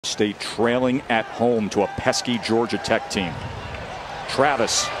State trailing at home to a pesky Georgia Tech team.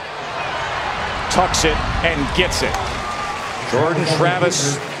 Travis tucks it and gets it. Jordan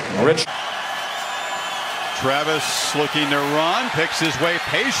Travis, Rich. Travis looking to run, picks his way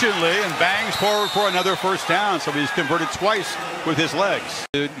patiently and bangs forward for another first down. So he's converted twice with his legs.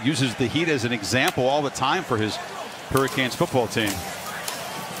 Uses the heat as an example all the time for his Hurricanes football team.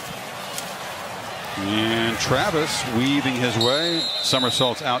 And Travis weaving his way,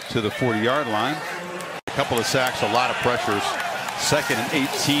 somersaults out to the 40-yard line. A couple of sacks, a lot of pressures. 2nd and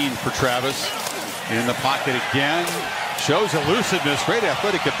 18 for Travis. In the pocket again. Shows elusiveness, great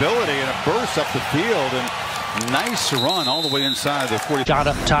athletic ability, and a burst up the field. And nice run all the way inside the 40. Shot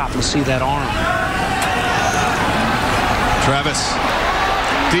up top and see that arm. Travis.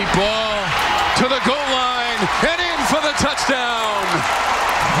 Deep ball to the goal line and in for the touchdown.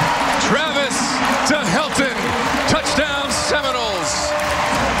 Travis to Helton. Touchdown Seminoles.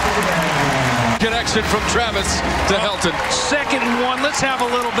 Connection from Travis to Helton. 2nd and 1. Let's have a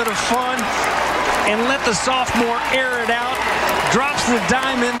little bit of fun and let the sophomore air it out. Drops the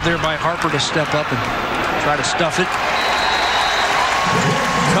dime in there by Harper to step up and try to stuff it.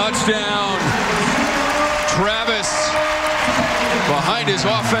 Touchdown. Travis behind his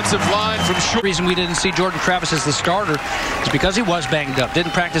offensive line from short. The reason we didn't see Jordan Travis as the starter is because he was banged up.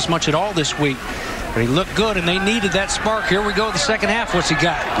 Didn't practice much at all this week. But he looked good, and they needed that spark. Here we go in the second half. What's he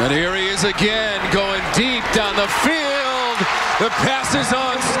got? And here he is again, going deep down the field. The pass is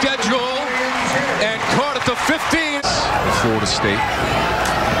on schedule and caught at the 15. Florida State.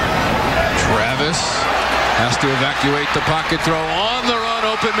 Travis has to evacuate the pocket throw on the run.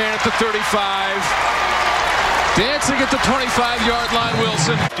 Open man at the 35. Dancing at the 25-yard line,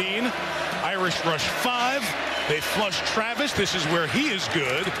 Wilson. Irish rush 5. They flush Travis. This is where he is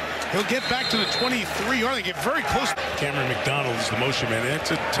good. He'll get back to the 23-yard. They get very close. Cameron McDonald is the motion man.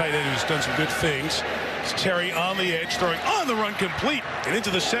 That's a tight end who's done some good things. It's Terry on the edge, throwing on the run complete. And into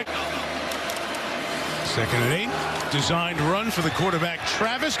the 2nd. 2nd and 8. Designed run for the quarterback.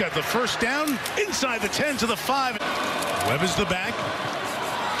 Travis got the first down inside the 10 to the 5. Webb is the back.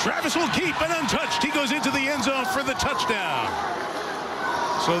 Travis will keep and untouched. He goes into the end zone for the touchdown.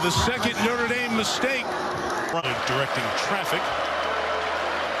 So the 2nd Notre Dame mistake. Directing traffic.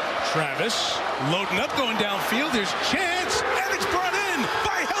 Travis loading up, going downfield. There's chance, and it's brought in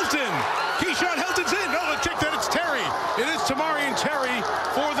by Helton. Keyshawn Helton's in. Oh, check that. It's Terry. It is Tamarian Terry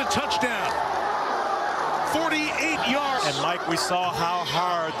for the touchdown. 48 yards. And Mike, we saw how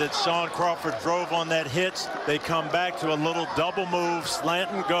hard that Sean Crawford drove on that hit. They come back to a little double move,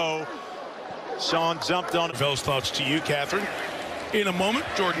 slant and go. Sean jumped on it. Vell's thoughts to you, Catherine. In a moment,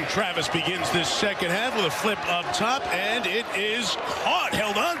 Jordan Travis begins this second half with a flip up top, and it is caught,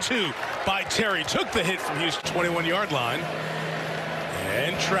 held on to by Terry. Took the hit from Houston 21-yard line.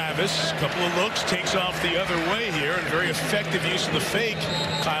 And Travis, a couple of looks, takes off the other way here, and very effective use of the fake.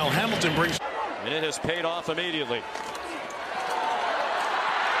 Kyle Hamilton brings. And it has paid off immediately.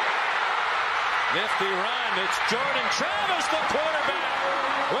 Nifty run. It's Jordan Travis, the quarterback,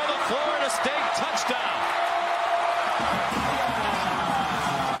 with a Florida State touchdown.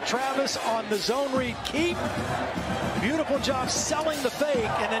 Travis on the zone read keep. Beautiful job selling the fake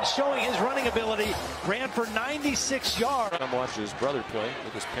and then showing his running ability. Ran for 96 yards. I'm watching his brother play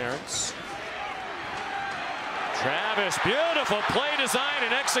with his parents. Travis, beautiful play design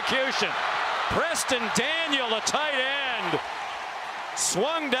and execution. Preston Daniel, a tight end,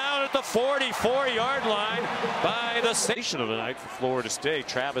 swung down at the 44-yard line by the station of the night for Florida State.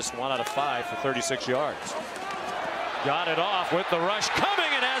 Travis 1 out of 5 for 36 yards. Got it off with the rush coming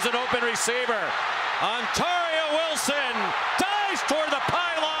and has an open receiver. Ontario Wilson dives toward the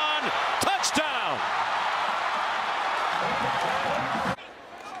pylon. Touchdown.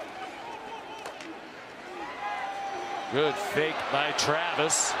 Good fake by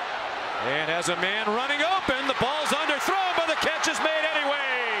Travis. And has a man running open. The ball's underthrown, but the catch is made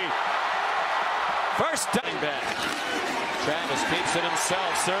anyway. First down back. Travis keeps it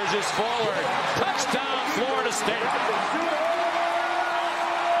himself, surges forward. Touchdown, Florida State.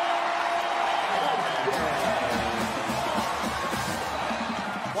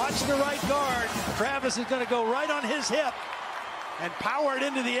 Watch the right guard. Travis is going to go right on his hip and power it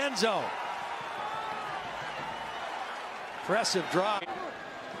into the end zone. Impressive drop.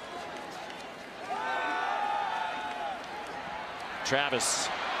 Travis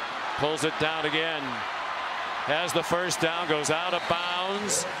pulls it down again. Has the first down, goes out of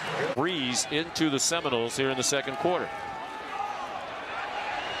bounds. Breeze into the Seminoles here in the 2nd quarter.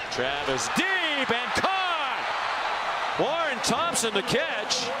 Travis deep and caught Warren Thompson the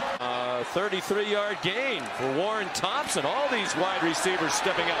catch. 33-yard gain for Warren Thompson. All these wide receivers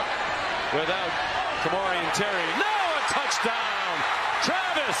stepping up without Kamari and Terry. Now a touchdown.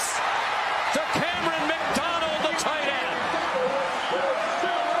 Travis to Cameron McDonald, the tight end.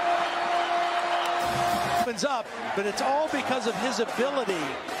 Opens up, but it's all because of his ability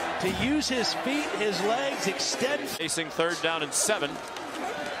to use his feet, his legs, extend. Facing 3rd down and 7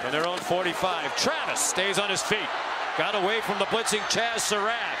 on their own 45. Travis stays on his feet. Got away from the blitzing Chaz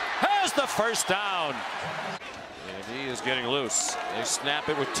Surratt. Has the first down. And he is getting loose. They snap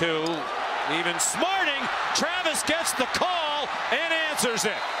it with 2. Even smarting. Travis gets the call and answers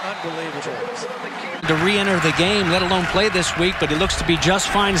it. Unbelievable. To re-enter the game, let alone play this week, but he looks to be just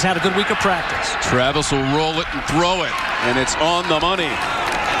fine. He's had a good week of practice. Travis will roll it and throw it, and it's on the money.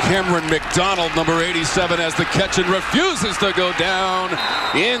 Cameron McDonald, number 87, has the catch and refuses to go down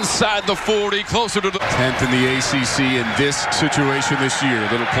inside the 40, closer to the 10th in the ACC in this situation this year.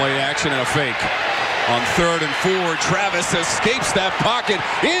 Little play action and a fake. On 3rd and 4, Travis escapes that pocket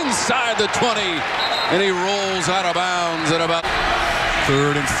inside the 20, and he rolls out of bounds at about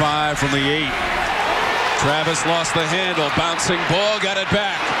 3rd and 5 from the 8. Travis lost the handle, bouncing ball, got it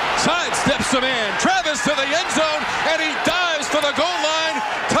back. Sidesteps the man. Travis to the end zone, and he dives for the goal line.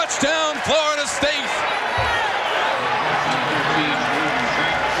 Touchdown, Florida State.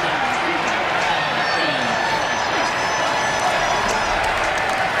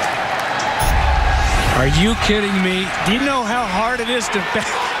 Are you kidding me? Do you know how hard it is to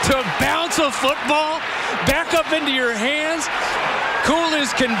bounce a football back up into your hands? Cool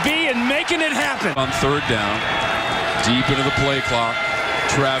as can be and making it happen. On 3rd down, deep into the play clock,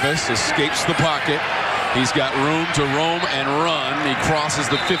 Travis escapes the pocket. He's got room to roam and run. He crosses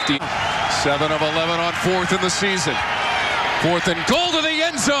the 50. 7 of 11 on 4th in the season. 4th and goal to the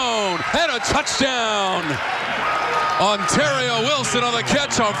end zone. And a touchdown. Ontario Wilson on the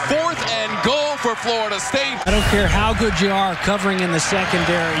catch on 4th and goal for Florida State. I don't care how good you are covering in the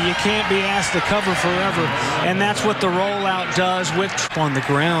secondary. You can't be asked to cover forever. And that's what the rollout does with on the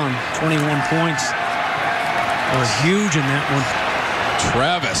ground. 21 points. Was huge in that one.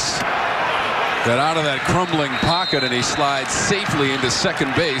 Travis got out of that crumbling pocket, and he slides safely into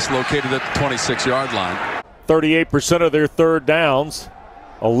second base, located at the 26-yard line. 38% of their 3rd downs.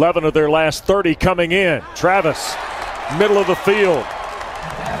 11 of their last 30 coming in. Travis, middle of the field.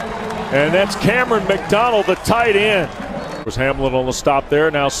 And that's Cameron McDonald, the tight end. Was Hamlin on the stop there.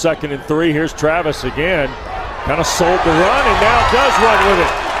 Now 2nd and 3. Here's Travis again. Kind of sold the run and now does run with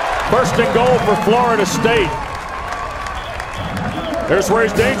it. 1st and goal for Florida State. There's where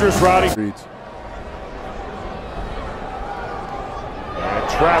he's dangerous, Roddy. And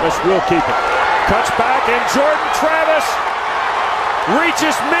Travis will keep it. Cuts back, and Jordan Travis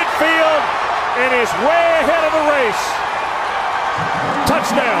reaches midfield and is way ahead of the race.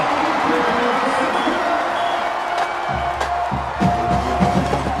 Touchdown.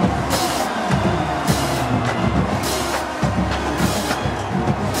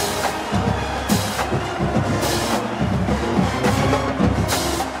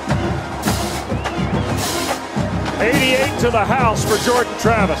 To the house for Jordan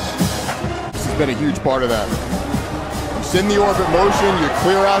Travis. This has been a huge part of that. You send the orbit motion, you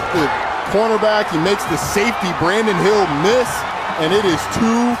clear out the cornerback, he makes the safety Brandon Hill miss, and it is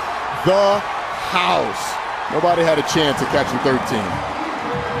to the house. Nobody had a chance at catching 13.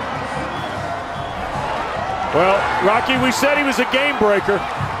 Well, Rocky, we said he was a game breaker.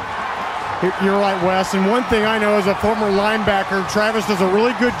 You're right, Wes. And one thing I know as a former linebacker, Travis does a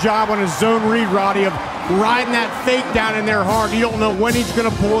really good job on his zone read, Roddy, of riding that fake down in there hard. You don't know when he's going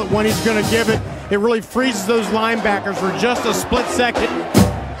to pull it, when he's going to give it. It really freezes those linebackers for just a split second.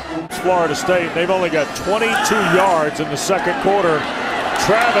 Florida State, they've only got 22 yards in the 2nd quarter.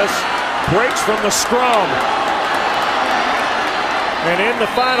 Travis breaks from the scrum. And in the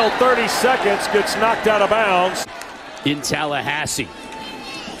final 30 seconds, gets knocked out of bounds. In Tallahassee.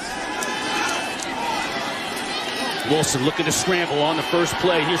 Wilson looking to scramble on the first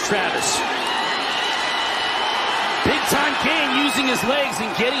play. Here's Travis. Big-time gain using his legs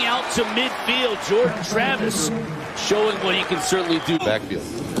and getting out to midfield. Jordan Travis showing what he can certainly do. Backfield.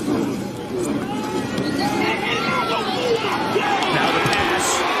 Now the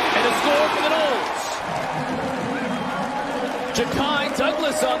pass. And a score for the Noles. Ja'Kai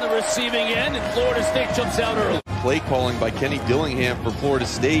Douglas on the receiving end, and Florida State jumps out early. Play calling by Kenny Dillingham for Florida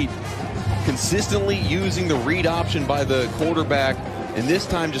State. Consistently using the read option by the quarterback, and this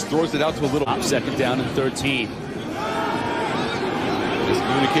time just throws it out to a little. 2nd down and 13.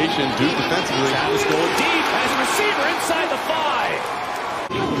 Miscommunication, Duke defensively. Travis going deep as a receiver inside the 5.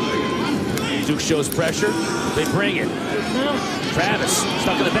 Duke shows pressure. They bring it. Travis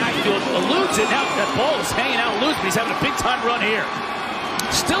stuck in the backfield, eludes it. Now that ball is hanging out loose, but he's having a big-time run here.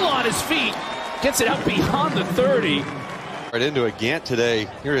 Still on his feet. Gets it out beyond the 30. Right into a Gant today.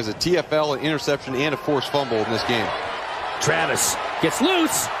 Here is a TFL, an interception, and a forced fumble in this game. Travis gets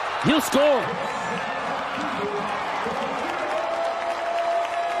loose. He'll score.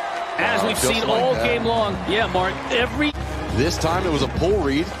 As we've seen all game long. Yeah, Mark, This time it was a pull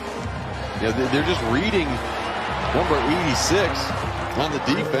read. Yeah, they're just reading number 86 on the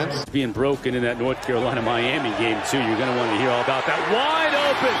defense. Being broken in that North Carolina-Miami game, too. You're going to want to hear all about that. Wide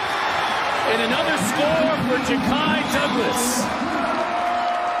open. And another score for Ja'Kai Douglas.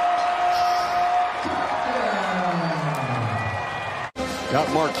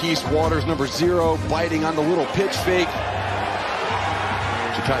 Got Marquise Waters, number 0, biting on the little pitch fake.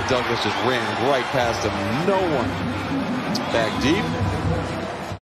 Ja'Kai Douglas just ran right past him. No one back deep.